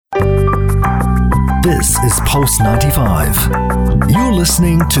This is Pulse 95. You're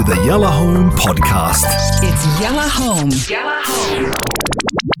listening to the Yellow Home Podcast. It's Yellow Home.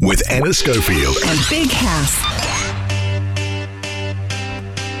 With Anna Schofield and Big House.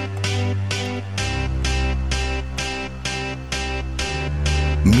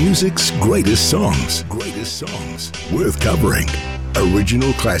 Music's greatest songs. Worth covering.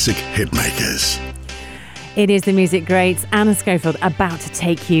 Original classic hitmakers. It is the music greats, Anna Schofield, about to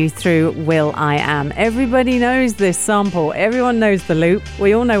take you through Will I Am. Everybody knows this sample. Everyone knows the loop.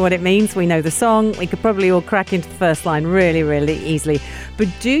 We all know what it means. We know the song. We could probably all crack into the first line really, really easily. But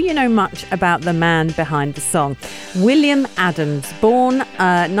do you know much about the man behind the song? William Adams, born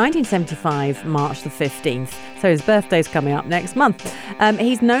 1975, March the 15th. So his birthday's coming up next month.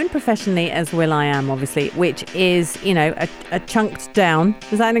 He's known professionally as Will I Am, obviously, which is, you know, a chunked down,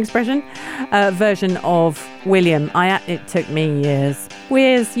 is that an expression? Version of William. It took me years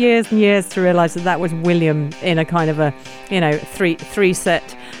and years to realise that was William in a kind of a, you know, three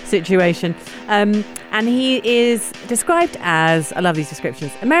set situation. And he is described as, I love these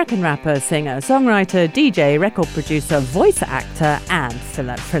descriptions, American rapper, singer, songwriter, DJ, record producer, voice actor, and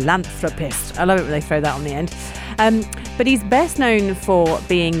philanthropist. I love it when they throw that on the end. But he's best known for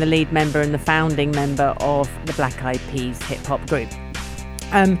being the lead member and the founding member of the Black Eyed Peas hip-hop group.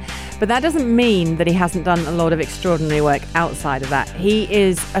 But that doesn't mean that he hasn't done a lot of extraordinary work outside of that. He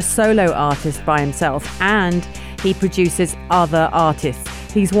is a solo artist by himself, and he produces other artists.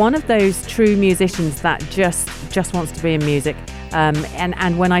 He's one of those true musicians that just wants to be in music.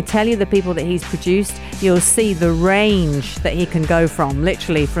 And when I tell you the people that he's produced, you'll see the range that he can go from,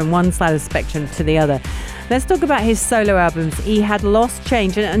 literally from one side of the spectrum to the other. Let's talk about his solo albums. He had Lost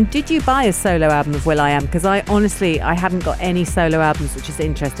Change. And did you buy a solo album of Will I Am? Because I hadn't got any solo albums, which is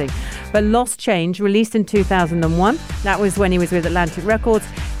interesting. But Lost Change, released in 2001. That was when he was with Atlantic Records.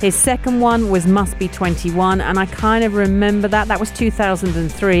 His second one was Must Be 21. And I kind of remember that. That was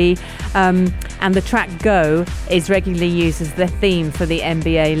 2003. And the track Go is regularly used as the theme for the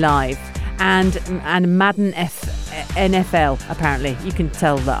NBA Live. And Madden NFL, apparently. You can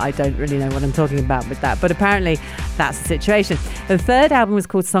tell that I don't really know what I'm talking about with that, but apparently that's the situation. The third album was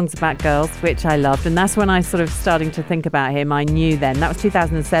called Songs About Girls, which I loved, and that's when I sort of starting to think about him. I knew then. That was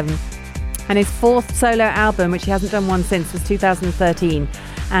 2007. And his fourth solo album, which he hasn't done one since, was 2013,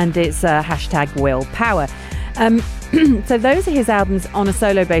 and it's #Willpower. So those are his albums on a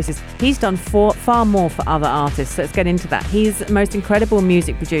solo basis. He's done far more for other artists, so let's get into that. He's the most incredible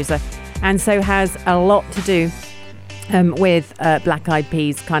music producer, and so has a lot to do with Black Eyed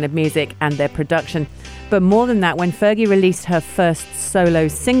Peas kind of music and their production. But more than that, when Fergie released her first solo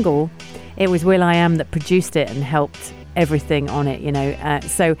single, it was Will I Am that produced it and helped everything on it, you know.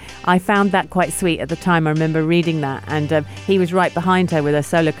 So I found that quite sweet at the time. I remember reading that, and he was right behind her with her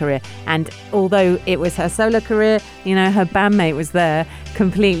solo career. And although it was her solo career, you know, her bandmate was there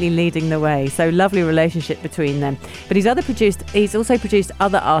completely leading the way. So lovely relationship between them. But he's also produced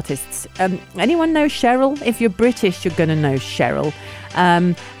other artists. Anyone know Cheryl? If you're British, you're going to know Cheryl.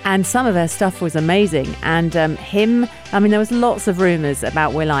 And some of her stuff was amazing. And there was lots of rumours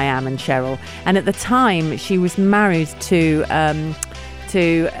about Will I Am and Cheryl. And at the time, she was married to I'm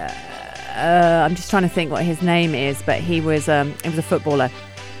just trying to think what his name is, but he was a footballer.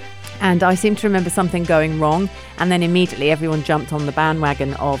 And I seem to remember something going wrong, and then immediately everyone jumped on the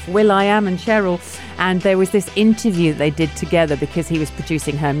bandwagon of Will I Am and Cheryl. And there was this interview that they did together because he was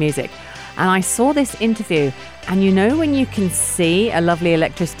producing her music. And I saw this interview, and you know when you can see a lovely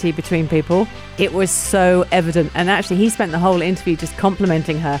electricity between people, it was so evident. And actually he spent the whole interview just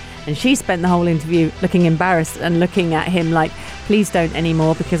complimenting her, and she spent the whole interview looking embarrassed and looking at him like, please don't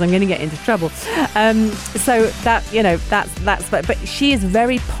anymore because I'm going to get into trouble. So that, you know, but she is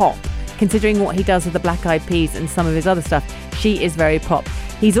very pop, considering what he does with the Black Eyed Peas and some of his other stuff. She is very pop.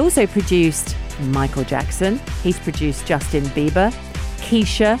 He's also produced Michael Jackson. He's produced Justin Bieber,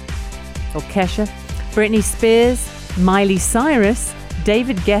 Kesha, Britney Spears, Miley Cyrus,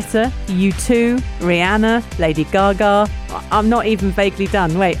 David Guetta, U2, Rihanna, Lady Gaga. I'm not even vaguely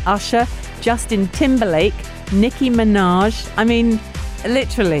done. Wait, Usher, Justin Timberlake, Nicki Minaj. I mean,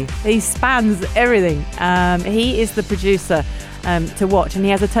 literally, he spans everything. He is the producer to watch, and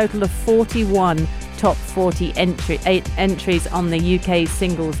he has a total of 41 top 40 entries on the UK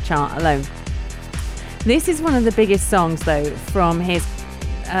singles chart alone. This is one of the biggest songs, though, from his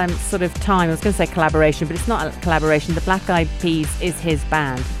sort of time. I was going to say collaboration, but it's not a collaboration. The Black Eyed Peas is his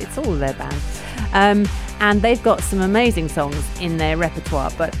band. It's all their band. And they've got some amazing songs in their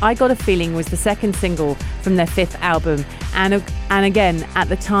repertoire, but I Got a Feeling was the second single from their fifth album. And again, at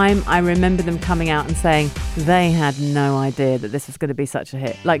the time, I remember them coming out and saying they had no idea that this was going to be such a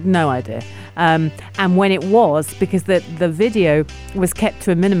hit. Like, no idea. And when it was, because the video was kept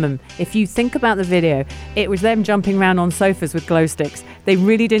to a minimum. If you think about the video, it was them jumping around on sofas with glow sticks. They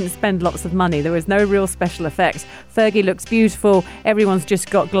really didn't spend lots of money. There was no real special effects. Fergie looks beautiful. Everyone's just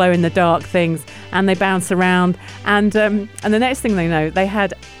got glow-in-the-dark things, and they bounce around. And the next thing they know, they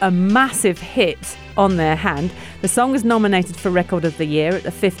had a massive hit on their hand. The song was nominated for Record of the Year at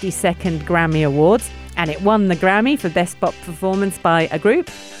the 52nd Grammy Awards, and it won the Grammy for Best Pop Performance by a Group.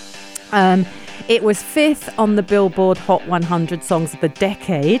 It was fifth on the Billboard Hot 100 Songs of the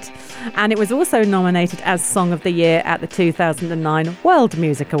Decade, and it was also nominated as Song of the Year at the 2009 World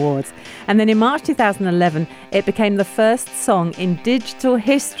Music Awards. And then in March 2011, it became the first song in digital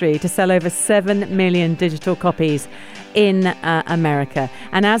history to sell over 7 million digital copies in America.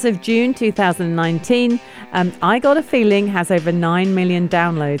 And as of June 2019, I Got a Feeling has over 9 million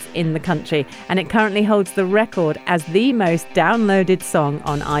downloads in the country, and it currently holds the record as the most downloaded song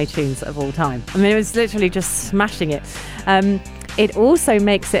on iTunes of all time. I mean, it was literally just smashing it. It also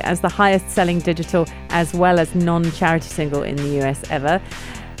makes it as the highest selling digital as well as non-charity single in the US ever.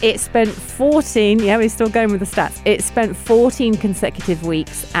 It spent 14, we're still going with the stats. It spent 14 consecutive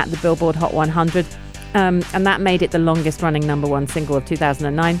weeks at the Billboard Hot 100. And that made it the longest running number one single of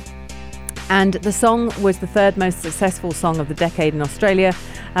 2009. And the song was the third most successful song of the decade in Australia,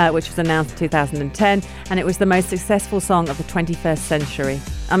 which was announced in 2010. And it was the most successful song of the 21st century.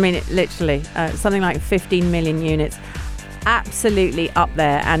 I mean, it literally, something like 15 million units. Absolutely up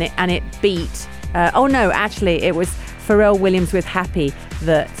there. And it beat, it was Pharrell Williams with Happy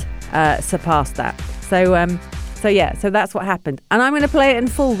that surpassed that. So that's what happened. And I'm going to play it in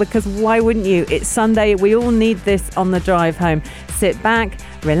full because why wouldn't you? It's Sunday. We all need this on the drive home. Sit back,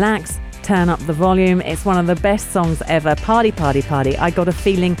 relax, turn up the volume. It's one of the best songs ever. Party, party, party. I Got a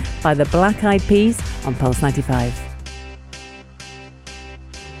Feeling by the Black Eyed Peas on Pulse 95.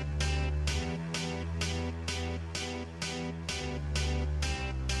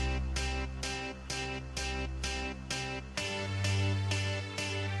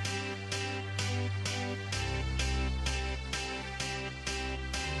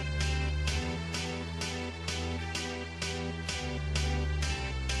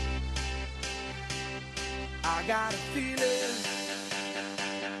 I got a feeling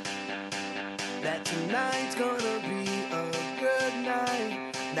that tonight's gonna be a good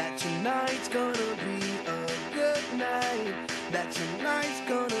night. That tonight's gonna be a good night. That tonight's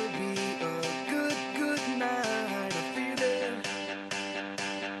gonna be a good night. A feeling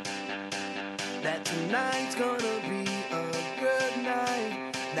that tonight's gonna be a good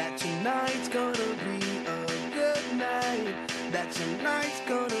night. That tonight's gonna be a good night. That tonight's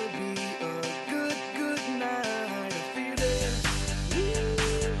gonna be a good night. A feeling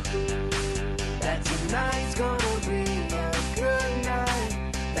that tonight's gonna be a good night.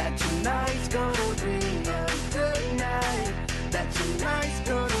 That tonight's gonna be a good night. That tonight's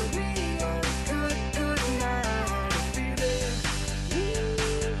gonna be a good night. A feeling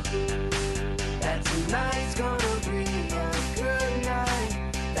that tonight's gonna be a good night.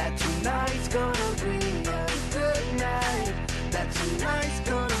 That tonight's gonna be a good night. That tonight's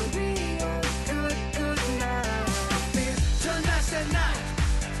gonna be a good night. Tonight's the night.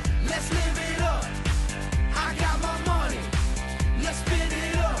 Let's live it up. I got my money. Let's spin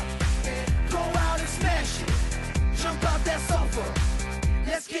it up. Go out and smash it. Jump out that sofa.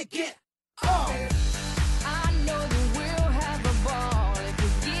 Let's get on. I know that we'll have a ball if we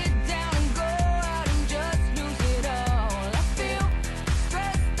get down and go out and just lose it all. I feel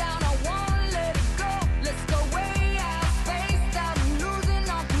stressed out, I wanna let it go. Let's go way out, spaced out, and losing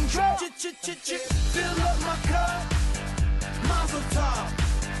all control. Fill up my cup. Mazel tov.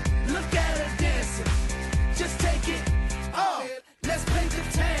 Look at her dancing. Just take it off. Let's paint the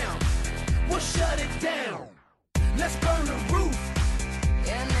town. We'll shut it down. Let's burn the roof.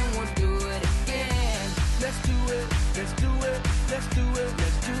 And then we'll do it again. Let's do it. Let's do it. Let's do it.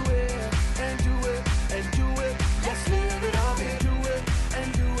 Let's do it. And do it. And do it. Let's live it up and do it. And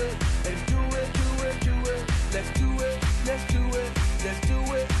do it. And do it. Do it. Do it. Let's do it. Let's do it. Let's do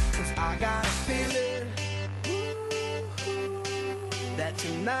it. 'Cause I got a feeling that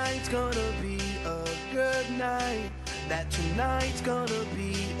tonight's gonna be a good night. That tonight's gonna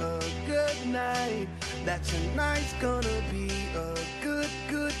be a good night. That tonight's gonna be a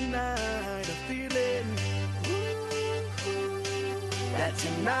good night. A feeling that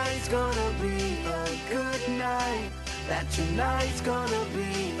tonight's gonna be a good night. That tonight's gonna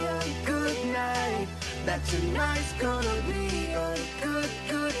be a good night. that tonight's gonna be a good,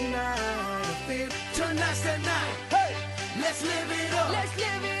 good night. I feel tonight's the night. Hey, let's live it up. Let's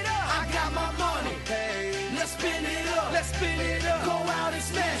live it up. I got my money. Hey, let's spin it up. Let's spin it up. Go out and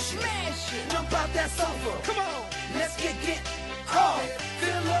smash it. Smash it. Jump out that sofa. Come on. Let's get off.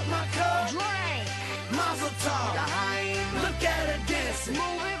 Fill up my cup. Drink. Mazel tov. Look at her dancing.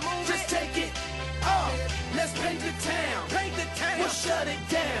 Move it, move Just it. take it off. Let's paint the town. Paint the town. We'll shut it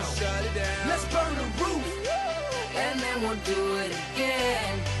down. Shut it down. Let's burn the roof. And then we'll do it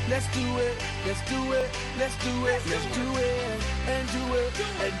again. Let's do it. Let's do it. Let's do it. Let's do it. And do it.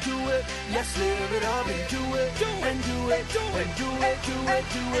 And do it. Let's live it up and do it. And do it. And do it. Do it.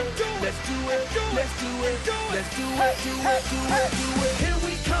 Do it. Let's do it. Let's do it. Let's do it. Do it. Do it. Do it. Here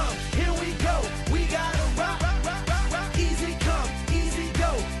we come. Here we go. We gotta rock. Easy come. Easy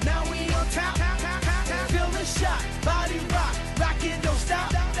go. Now we on top. Feel the shot. Body rock. Rock it. Don't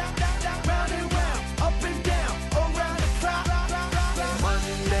stop. Round and round. Up and down. Around the clock.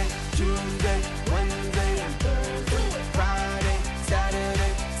 Monday, Tuesday, Wednesday, and Thursday. Friday,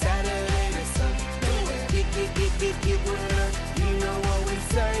 Saturday, Saturday to Sunday. Get with us. You know what we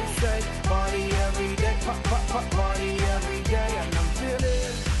say. Party every day. Party every day. And I'm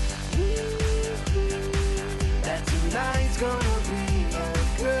feeling that tonight's gonna be a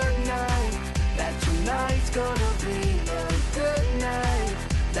good night. That tonight's gonna be a good night.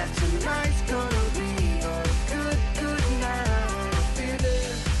 That tonight's gonna be a good, good night. I feel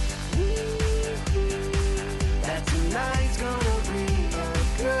it. That tonight's gonna be a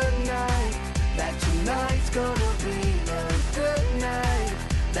good night. That tonight's gonna be a good night.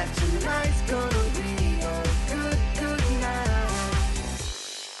 That tonight's gonna be a good, good night.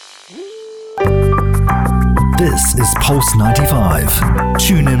 This is Pulse 95.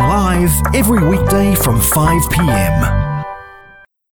 Tune in live every weekday from 5 p.m.